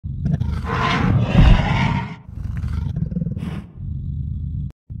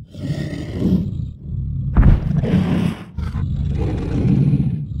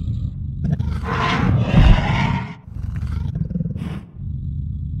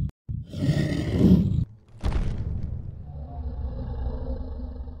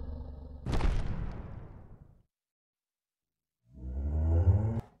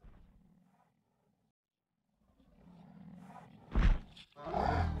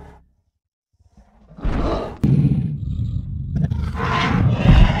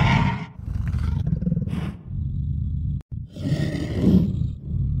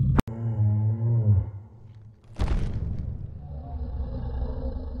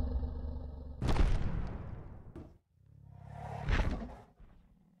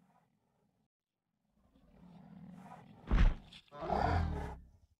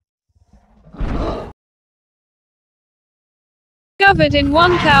discovered in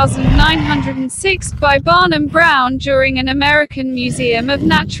 1906 by Barnum Brown during an American Museum of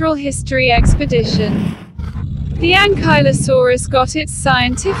Natural History expedition. The Ankylosaurus got its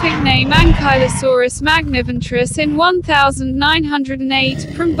scientific name Ankylosaurus magniventris in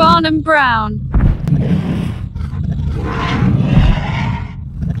 1908 from Barnum Brown.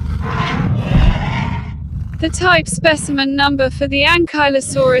 The type specimen number for the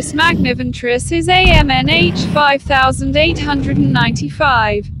Ankylosaurus magniventris is AMNH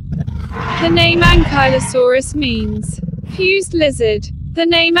 5895. The name Ankylosaurus means fused lizard. The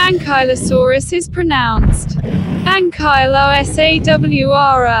name Ankylosaurus is pronounced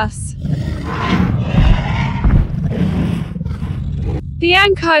ang-KILE-uh-SAWR-us. The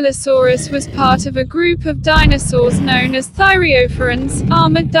Ankylosaurus was part of a group of dinosaurs known as Thyreophorans,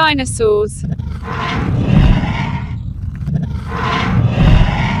 armored dinosaurs.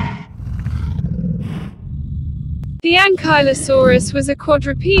 The Ankylosaurus was a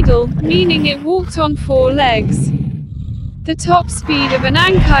quadrupedal, meaning it walked on 4 legs. The top speed of an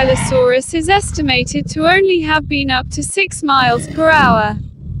Ankylosaurus is estimated to only have been up to 6 miles per hour.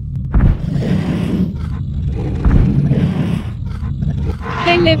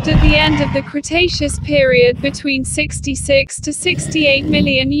 They lived at the end of the Cretaceous period between 66 to 68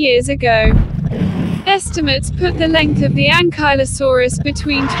 million years ago. Estimates put the length of the Ankylosaurus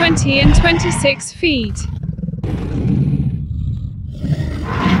between 20 and 26 feet.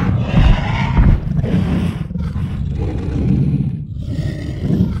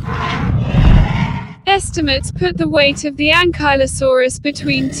 Estimates put the weight of the Ankylosaurus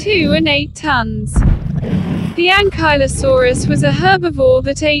between 2 and 8 tons. The Ankylosaurus was a herbivore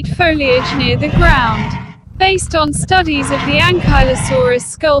that ate foliage near the ground. Based on studies of the Ankylosaurus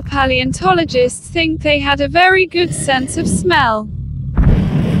skull, paleontologists think they had a very good sense of smell.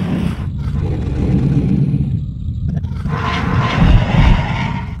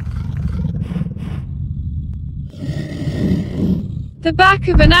 The back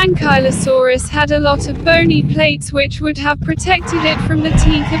of an Ankylosaurus had a lot of bony plates which would have protected it from the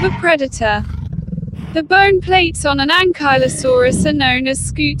teeth of a predator. The bone plates on an Ankylosaurus are known as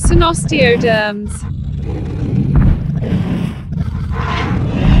scutes and osteoderms.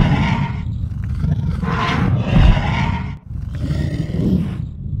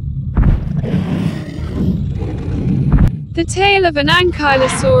 The tail of an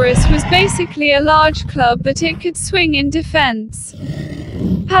Ankylosaurus was basically a large club that it could swing in defense.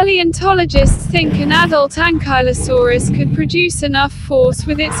 Paleontologists think an adult Ankylosaurus could produce enough force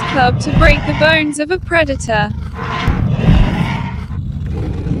with its club to break the bones of a predator.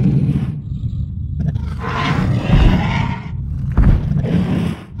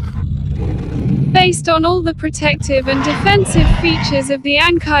 Based on all the protective and defensive features of the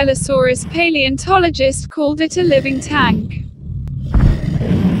Ankylosaurus, paleontologists called it a living tank.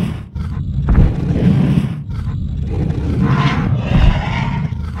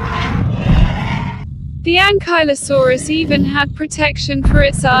 The Ankylosaurus even had protection for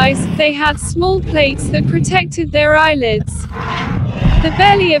its eyes. They had small plates that protected their eyelids. The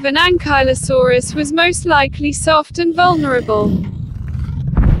belly of an Ankylosaurus was most likely soft and vulnerable.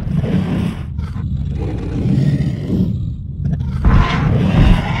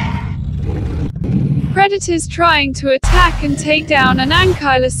 Predators trying to attack and take down an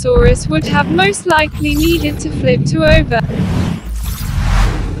Ankylosaurus would have most likely needed to flip to over.